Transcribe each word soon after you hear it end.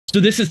So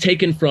this is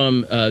taken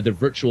from the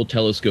Virtual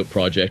Telescope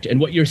project,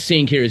 and what you're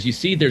seeing here is you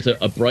see there's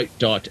a bright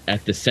dot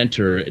at the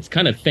center. It's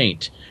kind of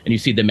faint, and you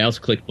see the mouse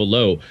click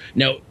below.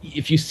 Now,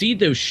 if you see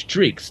those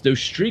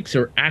streaks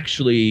are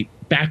actually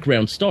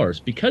background stars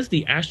because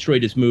the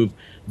asteroid has moved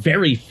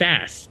very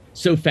fast,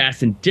 so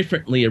fast and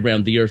differently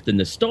around the Earth than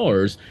the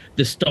stars.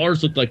 The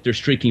stars look like they're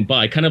streaking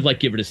by, kind of like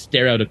if you were to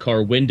stare out a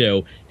car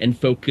window and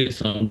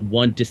focus on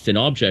one distant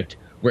object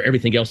where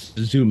everything else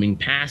is zooming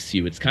past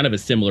you. It's kind of a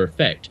similar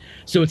effect.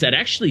 So it's that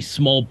actually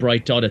small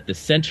bright dot at the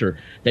center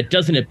that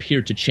doesn't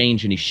appear to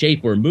change any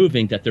shape or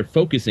moving that they're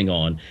focusing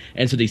on.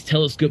 And so these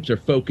telescopes are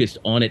focused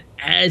on it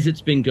as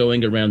it's been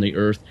going around the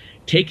Earth,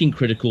 taking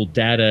critical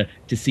data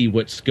to see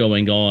what's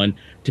going on,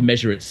 to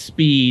measure its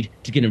speed,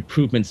 to get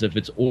improvements of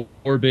its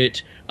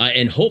orbit,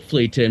 and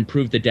hopefully to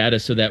improve the data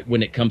so that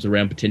when it comes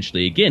around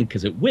potentially again,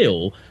 because it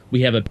will, we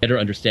have a better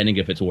understanding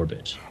of its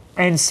orbit.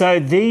 And so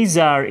these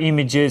are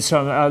images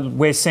from,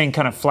 we're seeing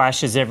kind of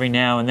flashes every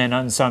now and then,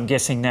 and so I'm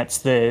guessing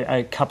that's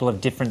a couple of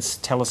different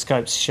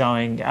telescopes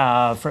showing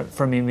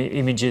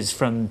images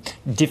from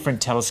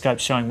different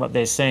telescopes showing what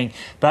they're seeing.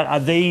 But are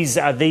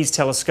these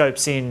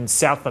telescopes in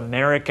South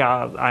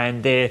America,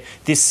 and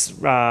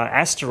this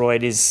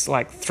asteroid is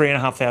like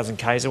 3,500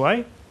 k's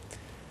away?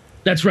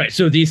 That's right.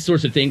 So these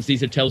sorts of things,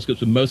 these are telescopes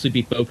would mostly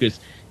be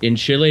focused in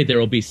Chile. There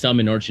will be some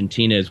in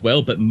Argentina as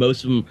well, but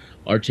most of them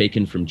are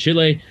taken from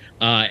Chile,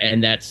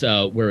 and that's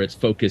where it's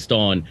focused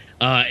on.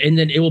 And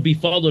then it will be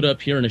followed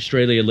up here in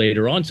Australia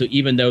later on. So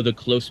even though the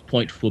close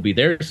point will be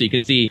there, so you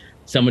can see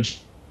someone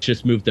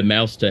just moved the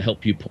mouse to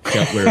help you point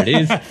out where it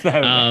is.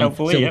 So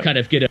we'll kind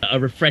of get a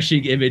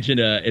refreshing image in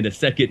a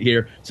second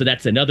here. So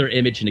that's another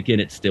image, and again,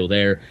 it's still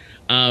there.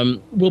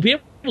 We'll be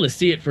able to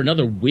see it for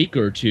another week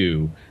or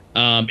two.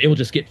 It will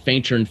just get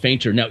fainter and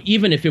fainter. Now,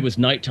 even if it was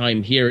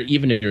nighttime here,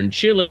 even if you're in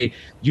Chile,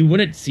 you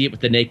wouldn't see it with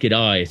the naked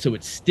eye. So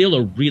it's still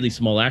a really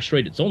small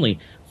asteroid. It's only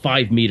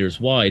 5 meters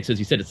wide. So as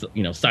you said, it's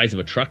size of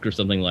a truck or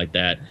something like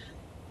that.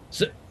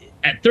 So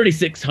at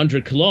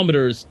 3,600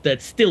 kilometers,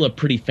 that's still a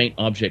pretty faint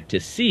object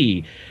to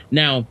see.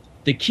 Now,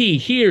 the key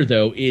here,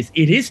 though, is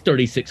it is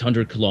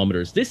 3,600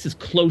 kilometers. This is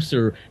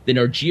closer than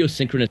our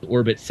geosynchronous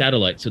orbit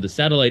satellites. So the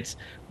satellites,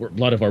 where a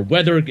lot of our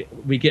weather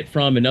we get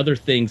from and other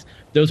things,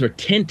 those are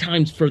 10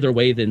 times further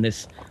away than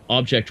this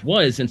object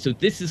was. And so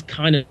this is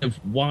kind of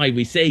why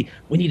we say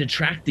we need to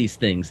track these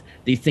things.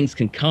 These things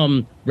can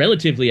come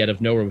relatively out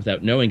of nowhere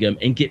without knowing them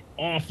and get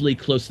awfully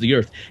close to the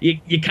Earth.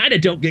 You kind of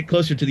don't get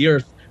closer to the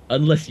Earth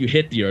unless you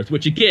hit the Earth,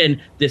 which,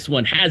 again, this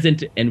one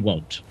hasn't and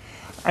won't.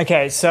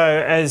 Okay, so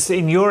as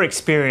in your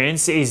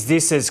experience, is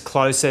this as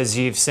close as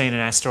you've seen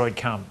an asteroid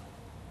come?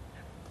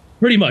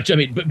 Pretty much. I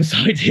mean, but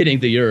besides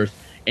hitting the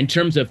Earth, in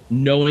terms of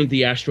knowing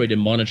the asteroid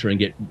and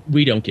monitoring it,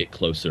 we don't get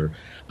closer.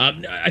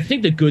 I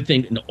think the good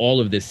thing in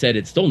all of this said,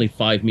 it's only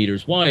 5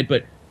 meters wide,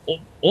 but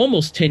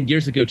almost 10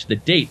 years ago to the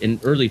date, in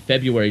early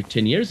February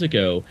 10 years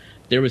ago,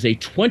 there was a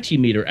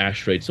 20-meter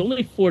asteroid, so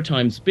only 4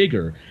 times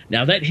bigger.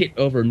 Now, that hit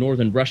over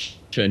northern Russia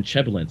and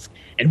Chelyabinsk,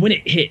 and when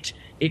it hit,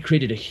 it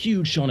created a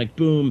huge sonic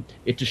boom.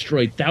 It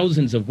destroyed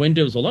thousands of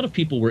windows. A lot of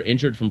people were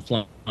injured from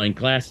flying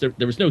glass. There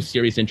was no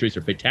serious injuries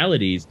or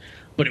fatalities,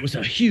 but it was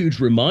a huge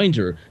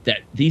reminder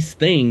that these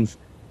things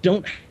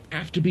don't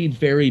have to be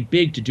very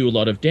big to do a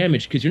lot of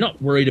damage, because you're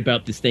not worried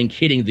about this thing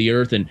hitting the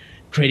Earth and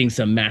creating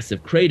some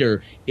massive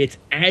crater. It's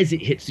as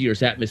it hits the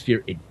Earth's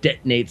atmosphere, it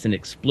detonates and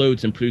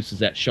explodes and produces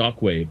that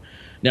shock wave.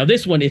 Now,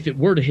 this one, if it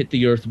were to hit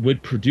the Earth,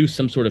 would produce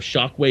some sort of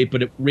shock wave,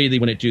 but it really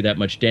wouldn't do that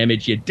much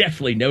damage. You'd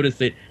definitely notice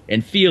it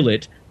and feel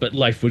it, but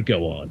life would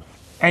go on.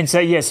 And so,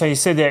 yeah, so you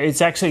said that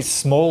it's actually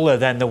smaller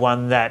than the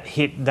one that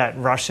hit that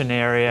Russian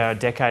area a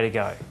decade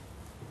ago.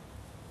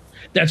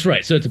 That's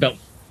right. So it's about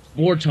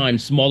 4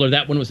 times smaller.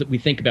 That one was, we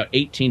think, about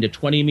 18 to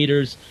 20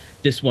 meters.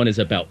 This one is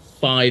about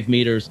 5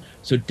 meters,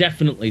 so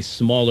definitely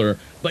smaller,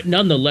 but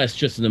nonetheless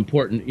just as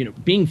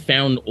important. Being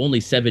found only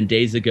 7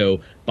 days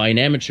ago by an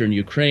amateur in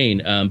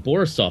Ukraine,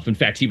 Borisov. In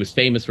fact, he was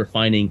famous for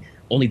finding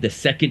only the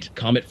second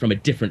comet from a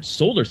different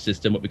solar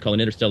system, what we call an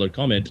interstellar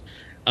comet.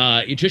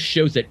 It just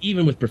shows that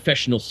even with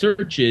professional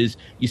searches,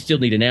 you still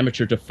need an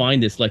amateur to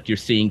find this, like you're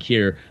seeing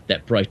here,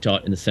 that bright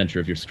dot in the center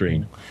of your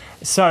screen.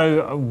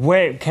 So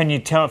where can you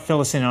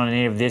fill us in on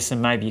any of this,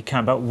 and maybe you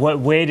can't, but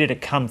where did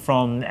it come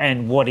from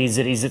and what is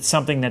it? Is it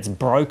something that's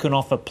broken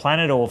off a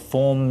planet or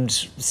formed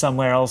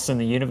somewhere else in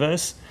the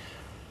universe?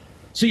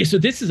 So yeah, so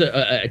this is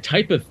a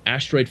type of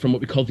asteroid from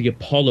what we call the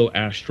Apollo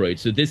asteroid.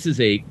 So this is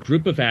a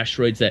group of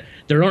asteroids that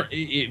there aren't,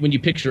 when you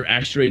picture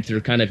asteroids that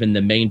are kind of in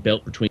the main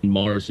belt between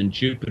Mars and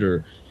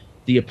Jupiter,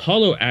 the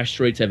Apollo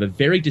asteroids have a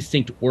very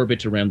distinct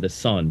orbit around the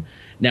sun.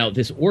 Now,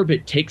 this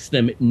orbit takes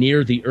them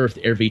near the Earth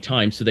every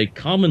time, so they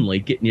commonly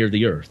get near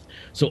the Earth.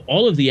 So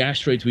all of the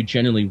asteroids we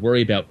generally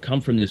worry about come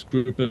from this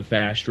group of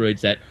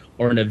asteroids that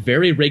are in a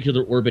very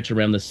regular orbit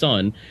around the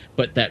sun,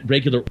 but that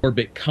regular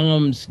orbit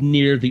comes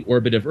near the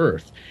orbit of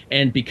Earth.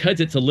 And because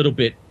it's a little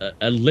bit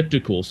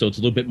elliptical, so it's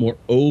a little bit more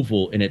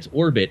oval in its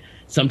orbit,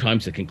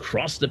 sometimes it can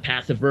cross the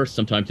path of Earth,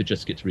 sometimes it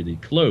just gets really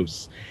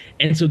close.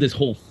 And so this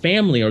whole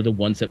family are the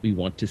ones that we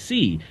want to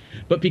see.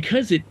 But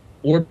because it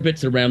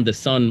orbits around the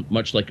sun,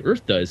 much like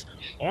Earth does,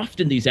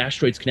 often these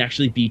asteroids can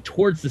actually be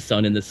towards the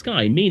sun in the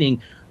sky,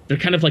 meaning they're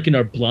kind of like in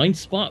our blind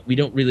spot. We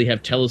don't really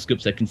have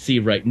telescopes that can see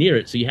right near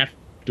it. So you have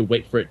to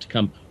wait for it to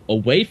come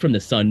away from the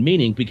sun,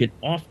 meaning we could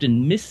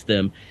often miss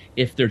them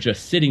if they're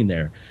just sitting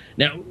there.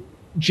 Now,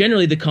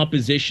 generally, the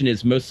composition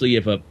is mostly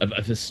of a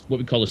what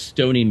we call a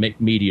stony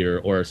meteor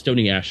or a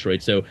stony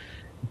asteroid. So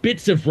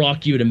bits of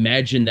rock you would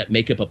imagine that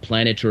make up a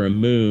planet or a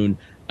moon,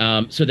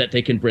 so that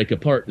they can break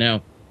apart.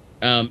 Now,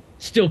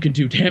 still can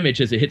do damage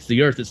as it hits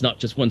the Earth. It's not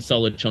just one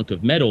solid chunk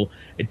of metal.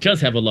 It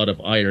does have a lot of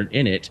iron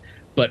in it.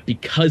 But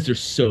because there's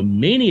so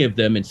many of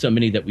them and so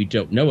many that we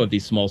don't know of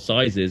these small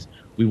sizes,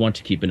 we want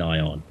to keep an eye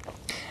on.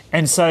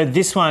 And so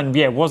this one,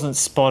 yeah, wasn't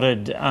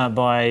spotted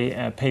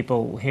by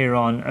people here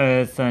on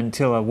Earth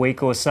until a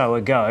week or so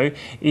ago.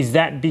 Is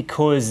that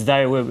because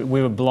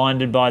we were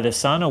blinded by the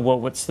sun, or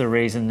what's the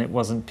reason it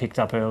wasn't picked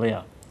up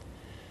earlier?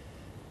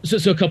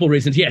 So a couple of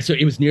reasons. Yeah, so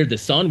it was near the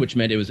sun, which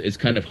meant it's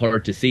kind of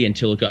hard to see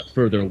until it got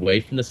further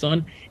away from the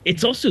sun.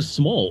 It's also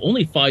small,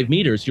 only 5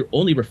 meters. You're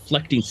only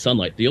reflecting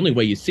sunlight. The only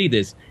way you see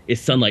this is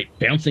sunlight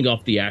bouncing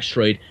off the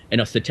asteroid and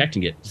us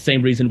detecting it.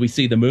 Same reason we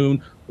see the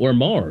moon or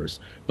Mars.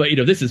 But,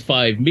 this is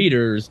 5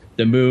 meters.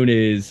 The moon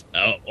is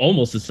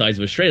almost the size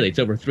of Australia. It's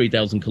over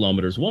 3,000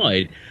 kilometers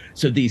wide.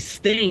 So these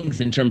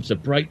things, in terms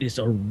of brightness,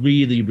 are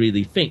really,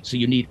 really faint. So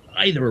you need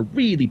either a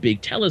really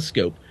big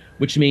telescope,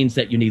 which means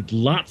that you need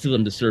lots of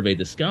them to survey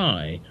the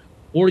sky,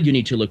 or you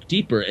need to look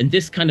deeper. And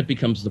this kind of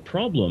becomes the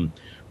problem.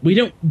 We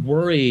don't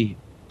worry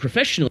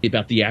professionally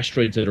about the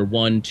asteroids that are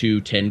 1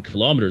 to 10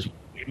 kilometers.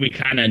 We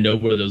kind of know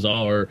where those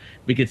are.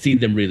 We can see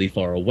them really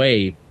far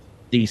away.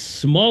 These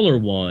smaller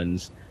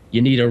ones,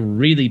 you need a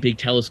really big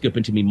telescope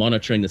and to be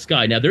monitoring the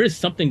sky. Now, there is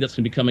something that's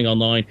going to be coming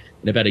online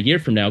in about a year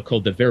from now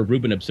called the Vera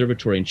Rubin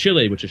Observatory in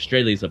Chile, which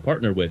Australia is a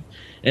partner with.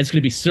 And it's going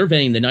to be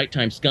surveying the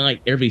nighttime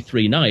sky every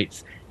 3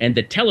 nights. And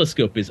the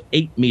telescope is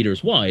 8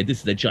 meters wide.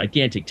 This is a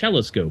gigantic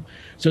telescope.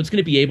 So it's going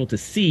to be able to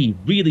see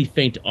really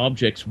faint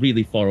objects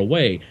really far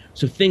away.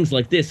 So things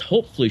like this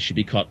hopefully should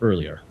be caught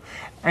earlier.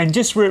 And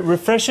just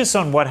refresh us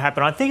on what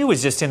happened. I think it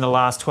was just in the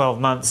last 12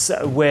 months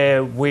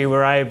where we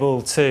were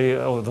able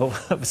to, or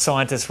the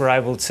scientists were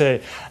able to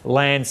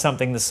land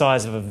something the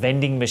size of a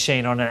vending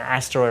machine on an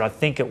asteroid, I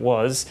think it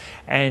was,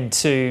 and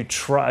to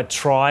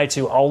try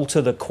to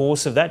alter the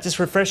course of that. Just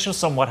refresh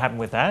us on what happened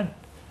with that.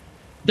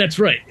 That's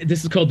right.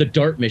 This is called the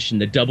DART mission,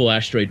 the Double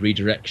Asteroid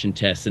Redirection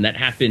Test, and that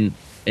happened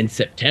in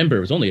September. It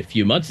was only a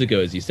few months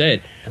ago, as you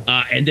said.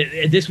 And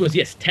this was,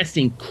 yes,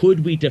 testing,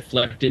 could we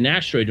deflect an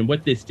asteroid? And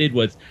what this did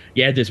was,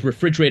 this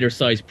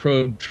refrigerator-sized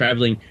probe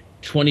traveling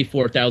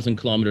 24,000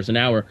 kilometers an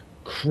hour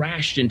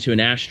crashed into an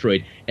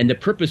asteroid. And the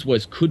purpose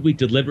was, could we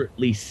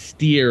deliberately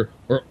steer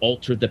or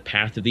alter the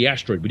path of the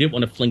asteroid? We didn't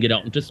want to fling it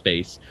out into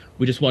space.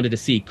 We just wanted to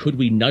see, could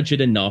we nudge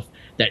it enough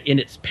that in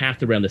its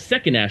path around the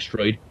second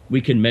asteroid,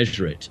 we can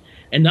measure it.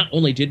 And not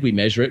only did we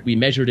measure it, we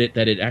measured it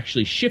that it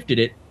actually shifted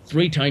it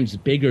 3 times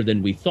bigger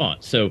than we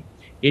thought. So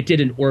it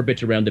did an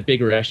orbit around the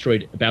bigger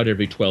asteroid about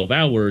every 12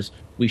 hours.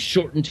 We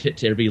shortened it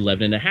to every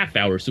 11.5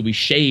 hours. So we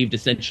shaved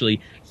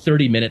essentially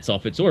 30 minutes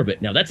off its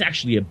orbit. Now, that's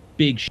actually a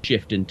big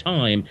shift in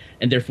time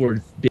and therefore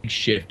a big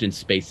shift in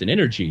space and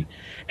energy.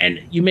 And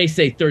you may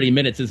say 30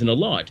 minutes isn't a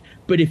lot,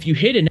 but if you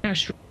hit an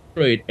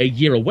asteroid a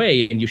year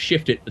away and you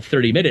shift it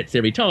 30 minutes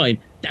every time,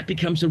 that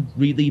becomes a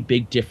really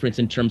big difference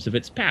in terms of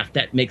its path.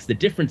 That makes the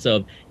difference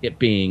of it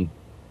being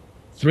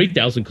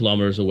 3,000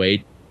 kilometers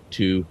away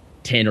to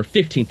 10 or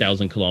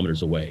 15,000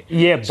 kilometers away.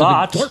 Yeah, so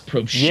but the DART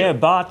probe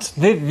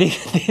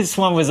this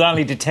one was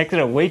only detected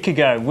a week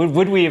ago.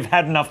 Would we have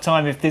had enough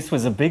time if this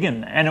was a big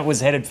one and it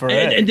was headed for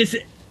Earth?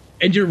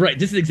 And you're right.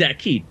 This is the exact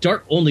key.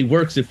 DART only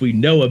works if we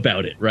know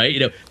about it,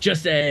 right?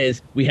 Just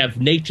as we have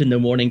nature in the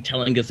morning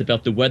telling us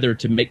about the weather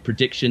to make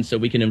predictions so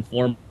we can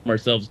inform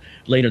ourselves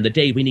later in the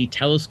day, we need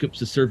telescopes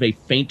to survey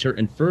fainter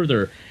and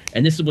further.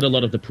 And this is what a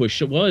lot of the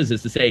push was,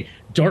 is to say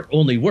DART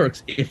only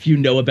works if you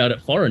know about it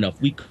far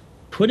enough. We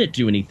couldn't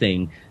do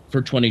anything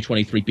for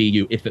 2023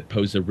 BU if it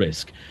posed a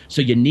risk.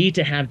 So you need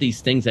to have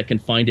these things that can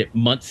find it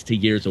months to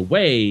years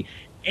away,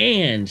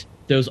 and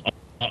those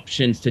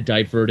options to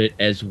divert it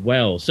as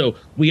well. So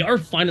we are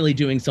finally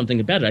doing something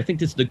about it. I think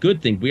this is the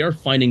good thing. We are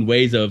finding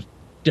ways of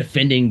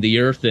defending the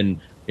Earth and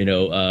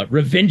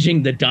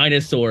revenging the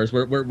dinosaurs.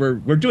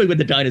 We're doing what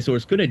the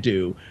dinosaurs couldn't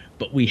do,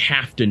 but we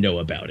have to know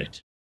about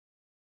it.